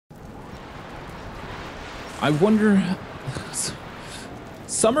I wonder.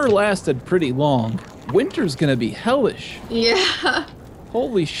 Summer lasted pretty long. Winter's gonna be hellish. Yeah.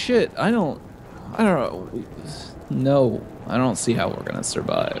 Holy shit! I don't know. No, I don't see how we're gonna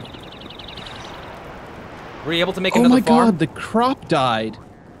survive. Were you able to make another farm? Oh my god, the crop died.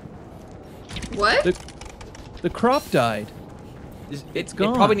 What? The crop died. It's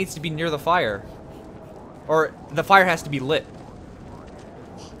gone. It probably needs to be near the fire. Or the fire has to be lit.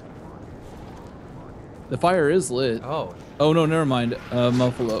 The fire is lit. Oh. Oh no, never mind.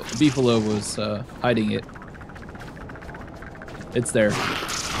 Beefalo was hiding it. It's there.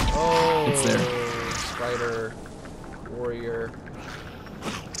 Oh. It's there. Spider. Warrior.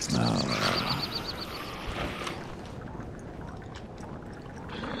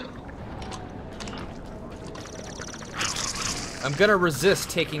 I'm gonna resist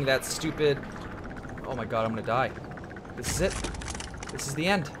taking that stupid... Oh my god, I'm gonna die. This is it. This is the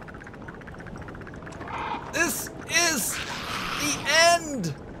end. This is the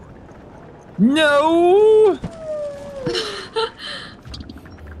end! No!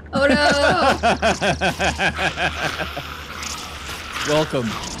 Oh no! Welcome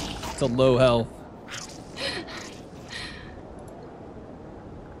to low health.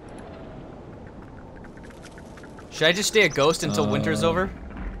 Should I just stay a ghost until winter's over?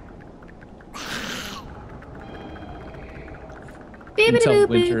 Until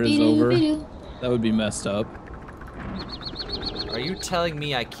winter is over. That would be messed up. Are you telling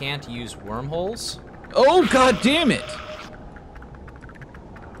me I can't use wormholes? Oh god damn it!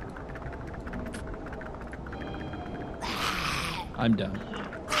 I'm done.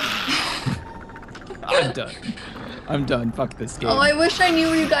 I'm done. I'm done. Fuck this game. Oh, I wish I knew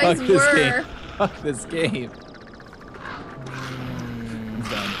where you guys Fuck this were. game. Fuck this game. I'm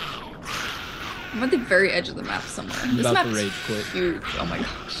done. I'm at the very edge of the map somewhere. I'm This about to map's rage quit. huge. Oh my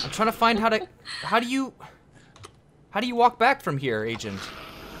gosh. I'm trying to find how to... How do you walk back from here, Agent?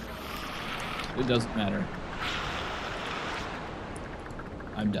 It doesn't matter.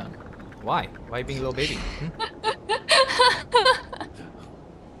 I'm done. Why? Why are you being a little baby?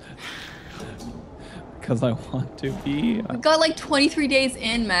 Because I want to be. We got like 23 days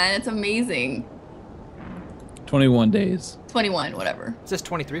in, man. It's amazing. 21 days. 21, whatever. It says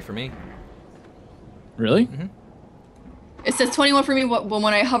 23 for me. Really? Mm-hmm. It says 21 for me, but when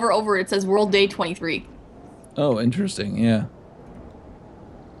I hover over it, it says World Day 23. Oh, interesting. Yeah.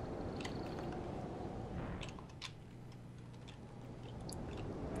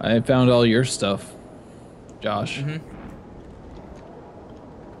 I found all your stuff, Josh. Mm-hmm.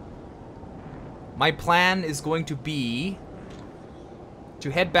 My plan is going to be to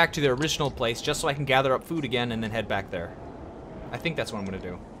head back to the original place just so I can gather up food again and then head back there. I think that's what I'm going to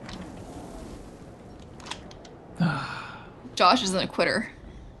do. Josh isn't a quitter.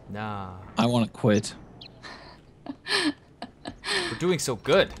 Nah. I want to quit. We're doing so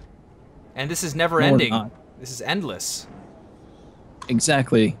good. And this is never No, we're ending. not. This is endless.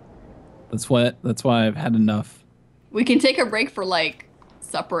 Exactly. That's why I've had enough. We can take a break for like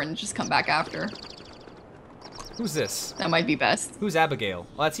supper and just come back after. Who's this? That might be best. Who's Abigail?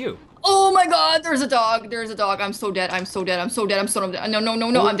 Well, that's you. Oh my god, there's a dog. There's a dog. I'm so dead. I'm so dead. I'm so dead. I'm so dead. No, no,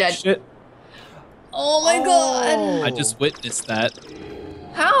 no, no, I'm dead. Shit. Oh my god. I just witnessed that.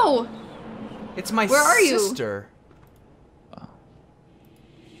 How? It's my Where are you? sister.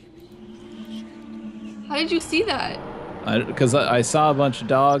 How did you see that? Because I saw a bunch of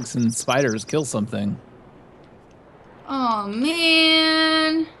dogs and spiders kill something. Oh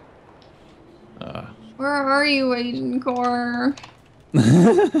man. Where are you, Agent Core?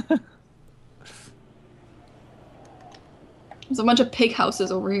 There's a bunch of pig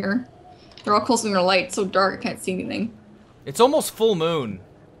houses over here. They're all closing their lights, so dark I can't see anything. It's almost full moon.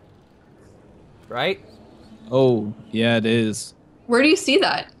 Right? Oh, yeah, it is. Where do you see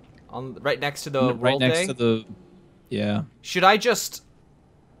that? Right next to the Right world next day? to the... Yeah. Should I just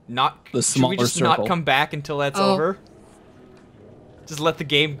not... The should we smaller just not circle. come back until that's Oh. over? Just let the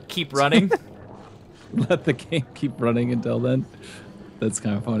game keep running? Let the game keep running until then. That's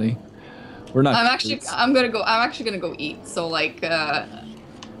kind of funny. We're not... I'm actually gonna go eat, so like,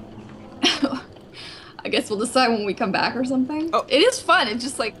 I guess we'll decide when we come back or something. Oh. It is fun, it's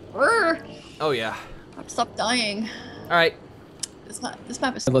just like, Oh, yeah. I've stopped dying. Alright. This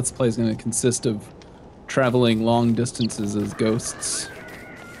map is... Let's Play is going to consist of traveling long distances as ghosts.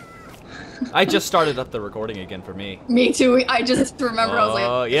 I just started up the recording again for me. Me too, I just remember, I was like,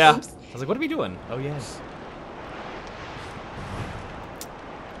 Oh, yeah. oops. I was like, what are we doing? Oh, yes.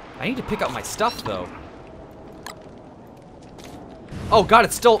 I need to pick up my stuff, though. Oh, God,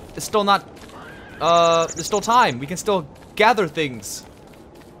 it's still not... there's still time. We can still gather things.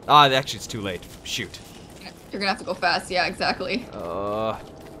 Ah, actually, it's too late. Shoot. You're gonna have to go fast. Yeah, exactly.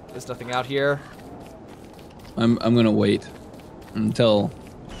 There's nothing out here. I'm gonna wait until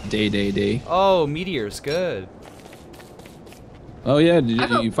day. Oh, meteors, good. Oh yeah, I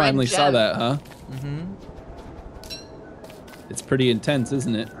have a you finally red saw gem. that, huh? Mm-hmm. It's pretty intense,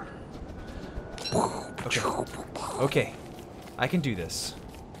 isn't it? Okay. Okay. I can do this.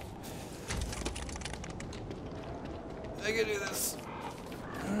 I can do this.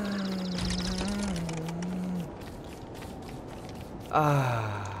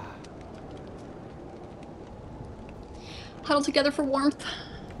 Huddle together for warmth.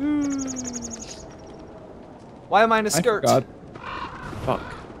 Why am I in a I skirt? forgot. Fuck.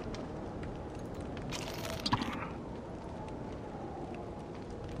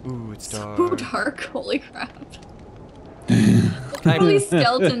 Ooh, it's dark. So dark. Holy crap. Can All I these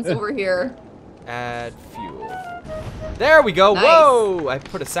skeletons over here. add fuel? There we go. Nice. Whoa! I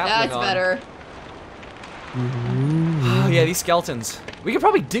put a sapling That's on. better. Oh, yeah, these skeletons. We could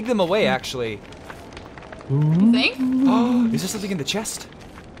probably dig them away, actually. You think? Oh, is there something in the chest?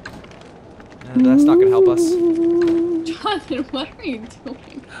 That's not gonna help us. Jonathan, what are you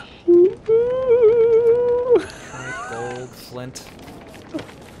doing? Alright, gold, flint.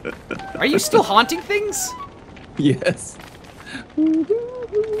 Are you still haunting things? Yes.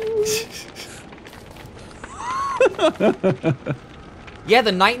 Yeah,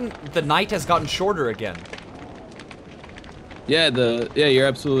 the night has gotten shorter again. Yeah, you're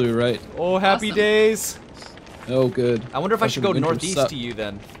absolutely right. Oh, happy Awesome. days. Oh, good. I wonder if I should go Fucking winter northeast suck. to you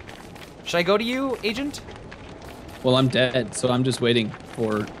then. Should I go to you, Agent? Well, I'm dead, so I'm just waiting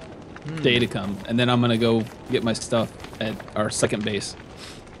for day to come, and then I'm gonna go get my stuff at our second base.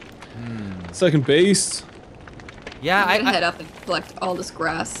 Second base. Yeah, I'm gonna head up and collect all this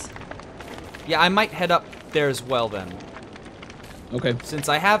grass. yeah, I might head up there as well then. Okay. Since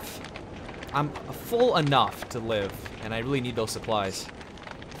I'm full enough to live, and I really need those supplies.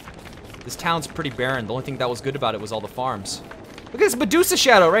 This town's pretty barren. The only thing that was good about it was all the farms. Look at this Medusa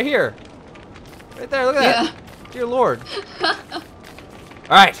shadow right here. Right there, look at that. Dear Lord.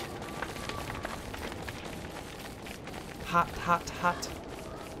 Alright. Hot, hot, hot.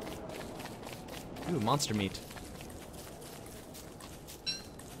 Ooh, monster meat.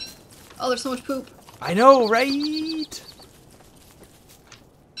 Oh, there's so much poop. I know, right?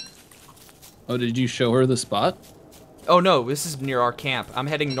 Oh, did you show her the spot? Oh no, this is near our camp. I'm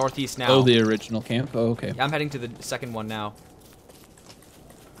heading northeast now. Oh, the original camp? Oh, okay. I'm heading to the second one now.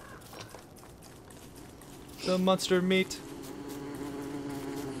 The monster meat.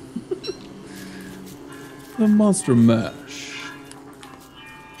 The monster mash.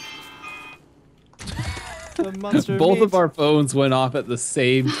 The monster Both meat. of our phones went off at the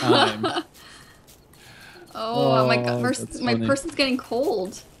same time. Oh, my Oh, god, that's my funny. person's getting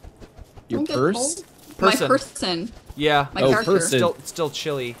cold. Your Don't get purse? cold. Person. My person. Yeah. My Oh, character. person. It's still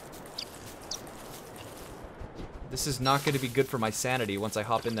chilly. This is not going to be good for my sanity once I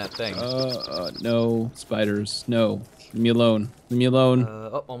hop in that thing. No spiders. No. Leave me alone. Leave me alone.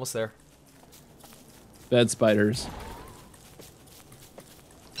 Oh, almost there. Bad spiders.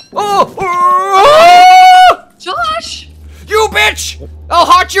 Oh! Oh! Josh! You bitch! I'll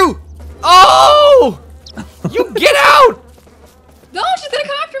haunt you! Oh! You get out! No, she's gonna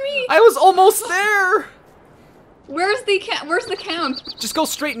come after me. I was almost there. Where's the camp? Where's the camp? Just go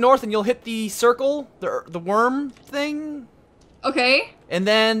straight north and you'll hit the circle, the worm thing, Okay. and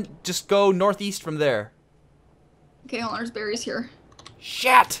then just go northeast from there. Okay, hold on. There's berries here.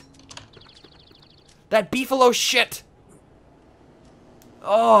 Shit! That beefalo shit!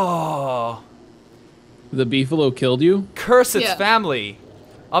 Oh! The beefalo killed you? Curse its Yeah. family!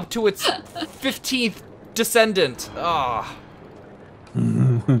 Up to its 15th descendant. Ah.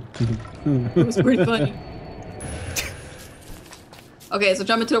 It was pretty funny. Okay, so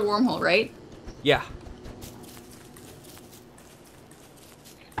jump into a wormhole, right? Yeah.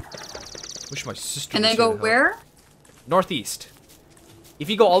 Wish my sister And was then go here to help. where? Northeast. If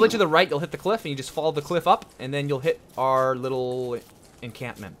you go all the way to the right, you'll hit the cliff, and you just follow the cliff up, and then you'll hit our little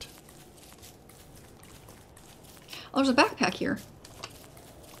encampment. Oh, there's a backpack here.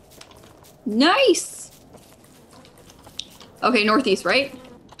 Nice! Okay, northeast, right?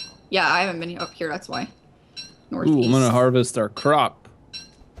 Yeah, I haven't been up here, that's why. Northeast. Ooh, I'm gonna harvest our crop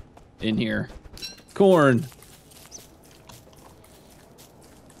in here. Corn.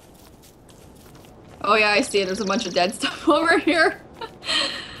 Oh yeah, I see it. There's a bunch of dead stuff over here.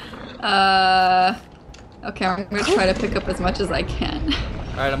 Okay, I'm gonna try to pick up as much as I can.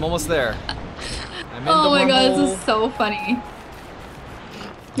 Alright, I'm almost there. I'm in Oh the my god, wormhole. this is so funny.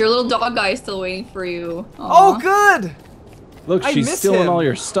 Your little dog guy is still waiting for you. Oh, Aw. good! Look, I she's miss stealing him. all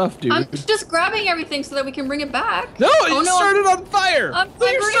your stuff, dude. I'm just grabbing everything so that we can bring it back. No, oh, you no, started on fire. I'm You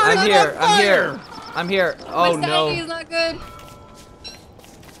bringing it started I'm back. here. on I'm here. fire. I'm here. My Oh sanity no! is not good.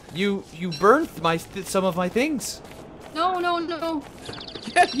 You burned some of my things. No, no, no,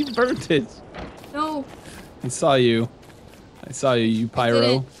 Yeah, you burnt it. no. I saw you. I saw you, you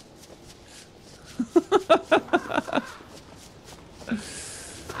pyro.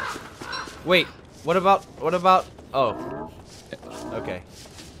 Wait. What about? Oh. Okay.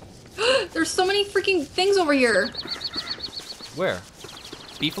 There's so many freaking things over here. Where?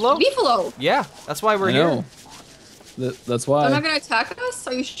 Beefalo? Beefalo. Yeah, that's why we're I here. know. That's why. They're not gonna attack us?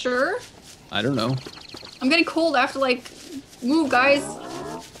 Are you sure? I don't know. I'm getting cold. I have to like move, guys.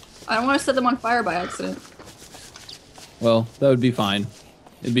 I don't want to set them on fire by accident. Well, that would be fine.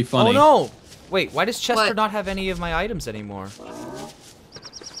 It'd be funny. Oh no! Wait, why does Chester What? not have any of my items anymore?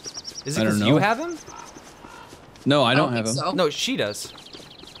 Is it I don't because know. you have him? No, I don't think have him. so. No, she does.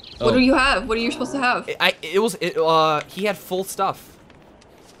 What Oh. do you have? What are you supposed to have? He had full stuff.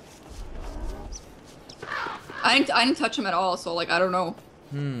 I didn't touch him at all, so like I don't know.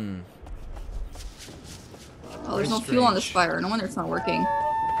 Oh, there's no Very fuel on this strange. fire. No wonder it's not working.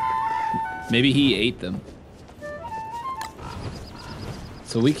 Maybe he ate them.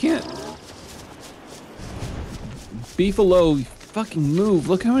 So we can't. Beefalo, fucking move.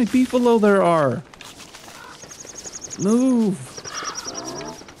 Look how many beefalo there are. Move.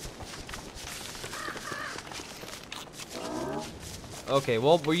 Okay,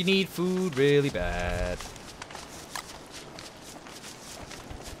 well, we need food really bad.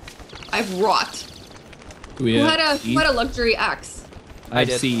 I've wrought. Do we Who have had a luxury axe? I have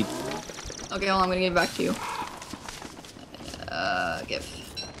did. seed. Okay, hold on, I'm gonna give it back to you. Give.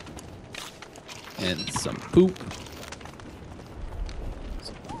 And some poop.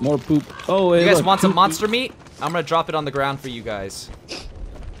 Some more poop. Oh, hey, You guys look, want some Two monster meat? I'm gonna drop it on the ground for you guys.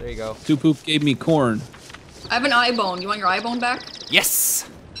 There you go. Two poop gave me corn. I have an eye bone. You want your eye bone back? Yes!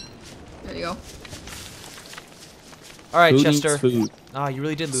 There you go. Alright, Food Chester. eats food. Ah, you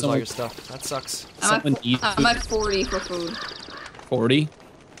really did lose all Someone- your stuff. That sucks. Someone eats I'm at 40 for food. 40.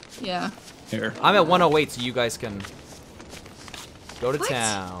 Yeah. Here. I'm at 108, so you guys can go to What?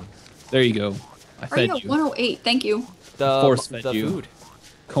 town. There you go. I Are you fed at you. 108? Thank you. The Force fed you. food.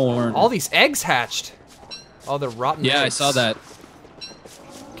 Corn. All these eggs hatched. Oh, they're rotten Yeah, I eggs. saw that.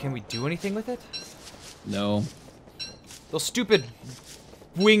 Can we do anything with it? No. Those stupid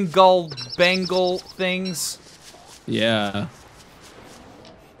wingull bangle things. Yeah.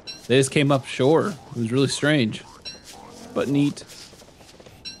 They just came up shore. It was really strange. But neat.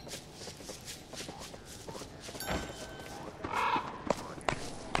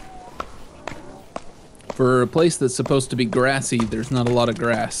 For a place that's supposed to be grassy, there's not a lot of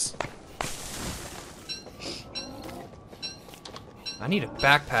grass. I need a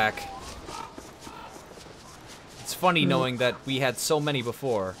backpack. It's funny knowing that we had so many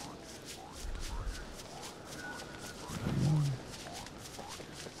before.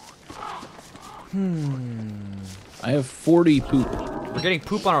 I have 40 poop. We're getting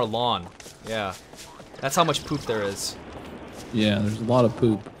poop on our lawn. Yeah. That's how much poop there is. Yeah, there's a lot of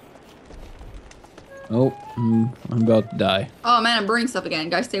poop. Oh, I'm about to die. Oh man, I'm burning stuff again.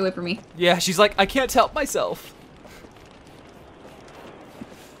 Guys, stay away from me. Yeah, she's like, I can't help myself.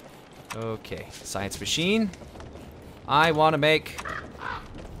 Okay, science machine. I want to make...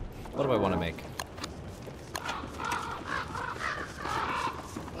 What do I want to make?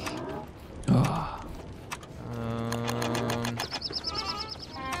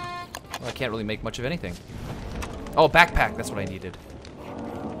 Well, I can't really make much of anything. Oh, backpack, that's what I needed.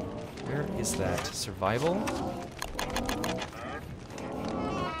 Where is that? Survival?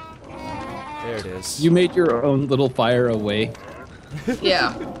 There it is. You made your own little fire away.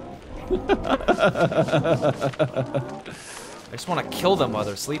 Yeah. I just want to kill them while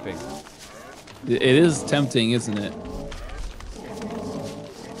they're sleeping. It is tempting, isn't it?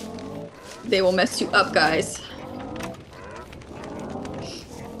 They will mess you up, guys.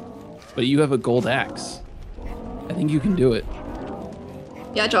 But you have a gold axe. I think you can do it.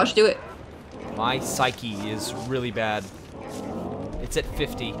 Yeah, Josh, do it. My psyche is really bad. It's at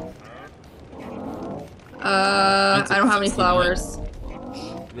 50. I don't have any 69. flowers.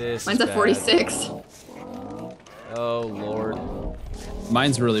 This Mine's is at bad. 46. Oh, Lord.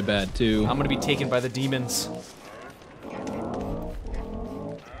 Mine's really bad too. I'm gonna be taken by the demons.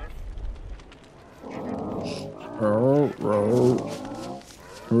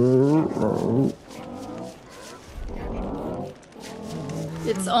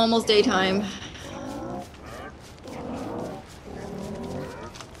 It's almost daytime.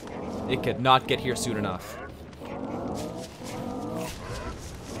 It could not get here soon enough.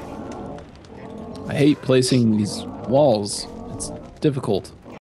 I hate placing these walls. It's difficult.